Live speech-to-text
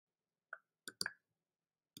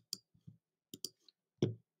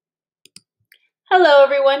Hello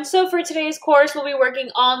everyone, so for today's course we'll be working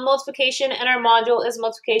on multiplication and our module is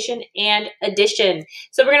multiplication and addition.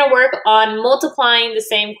 So we're going to work on multiplying the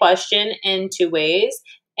same question in two ways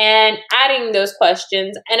and adding those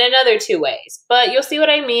questions in another two ways. But you'll see what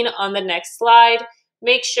I mean on the next slide.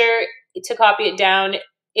 Make sure to copy it down.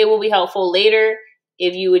 It will be helpful later.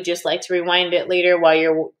 If you would just like to rewind it later while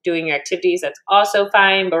you're doing your activities, that's also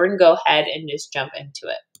fine, but we're going to go ahead and just jump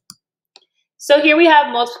into it. So here we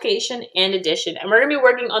have multiplication and addition, and we're going to be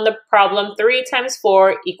working on the problem 3 times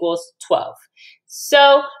 4 equals 12.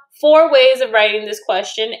 So 4 ways of writing this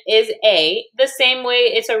question is A, the same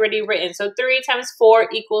way it's already written. So 3 times 4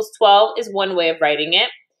 equals 12 is one way of writing it.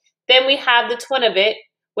 Then we have the twin of it,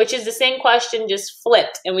 which is the same question just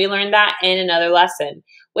flipped, and we learned that in another lesson,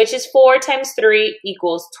 which is 4 times 3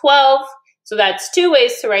 equals 12. So that's 2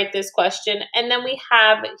 ways to write this question. And then we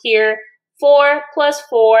have here 4 plus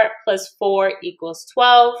 4 plus 4 equals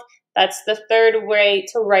 12. That's the third way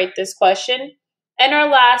to write this question. And our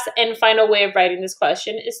last and final way of writing this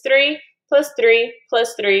question is 3 plus 3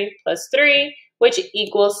 plus 3 plus 3, which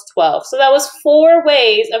equals 12. So that was 4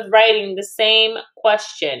 ways of writing the same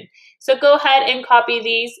question. So go ahead and copy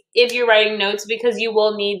these if you're writing notes, because you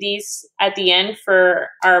will need these at the end for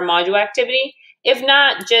our module activity. If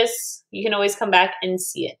not, you can always come back and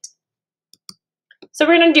see it. So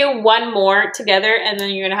we're going to do one more together, and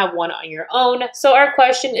then you're going to have one on your own. So our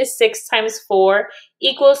question is 6 times 4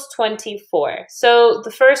 equals 24. So the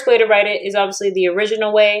first way to write it is obviously the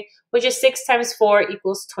original way, which is 6 times 4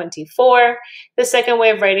 equals 24. The second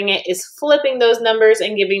way of writing it is flipping those numbers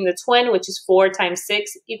and giving the twin, which is 4 times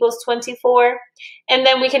 6 equals 24. And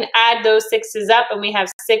then we can add those 6's up, and we have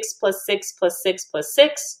 6 plus 6 plus 6 plus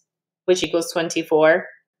 6, which equals 24.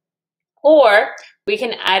 Or we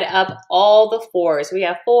can add up all the 4's. We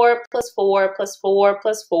have 4 plus 4 plus 4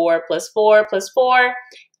 plus 4 plus 4 plus 4,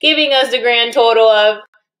 giving us the grand total of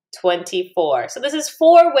 24. So this is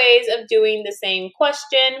 4 ways of doing the same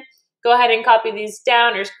question. Go ahead and copy these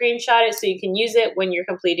down or screenshot it so you can use it when you're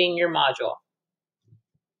completing your module.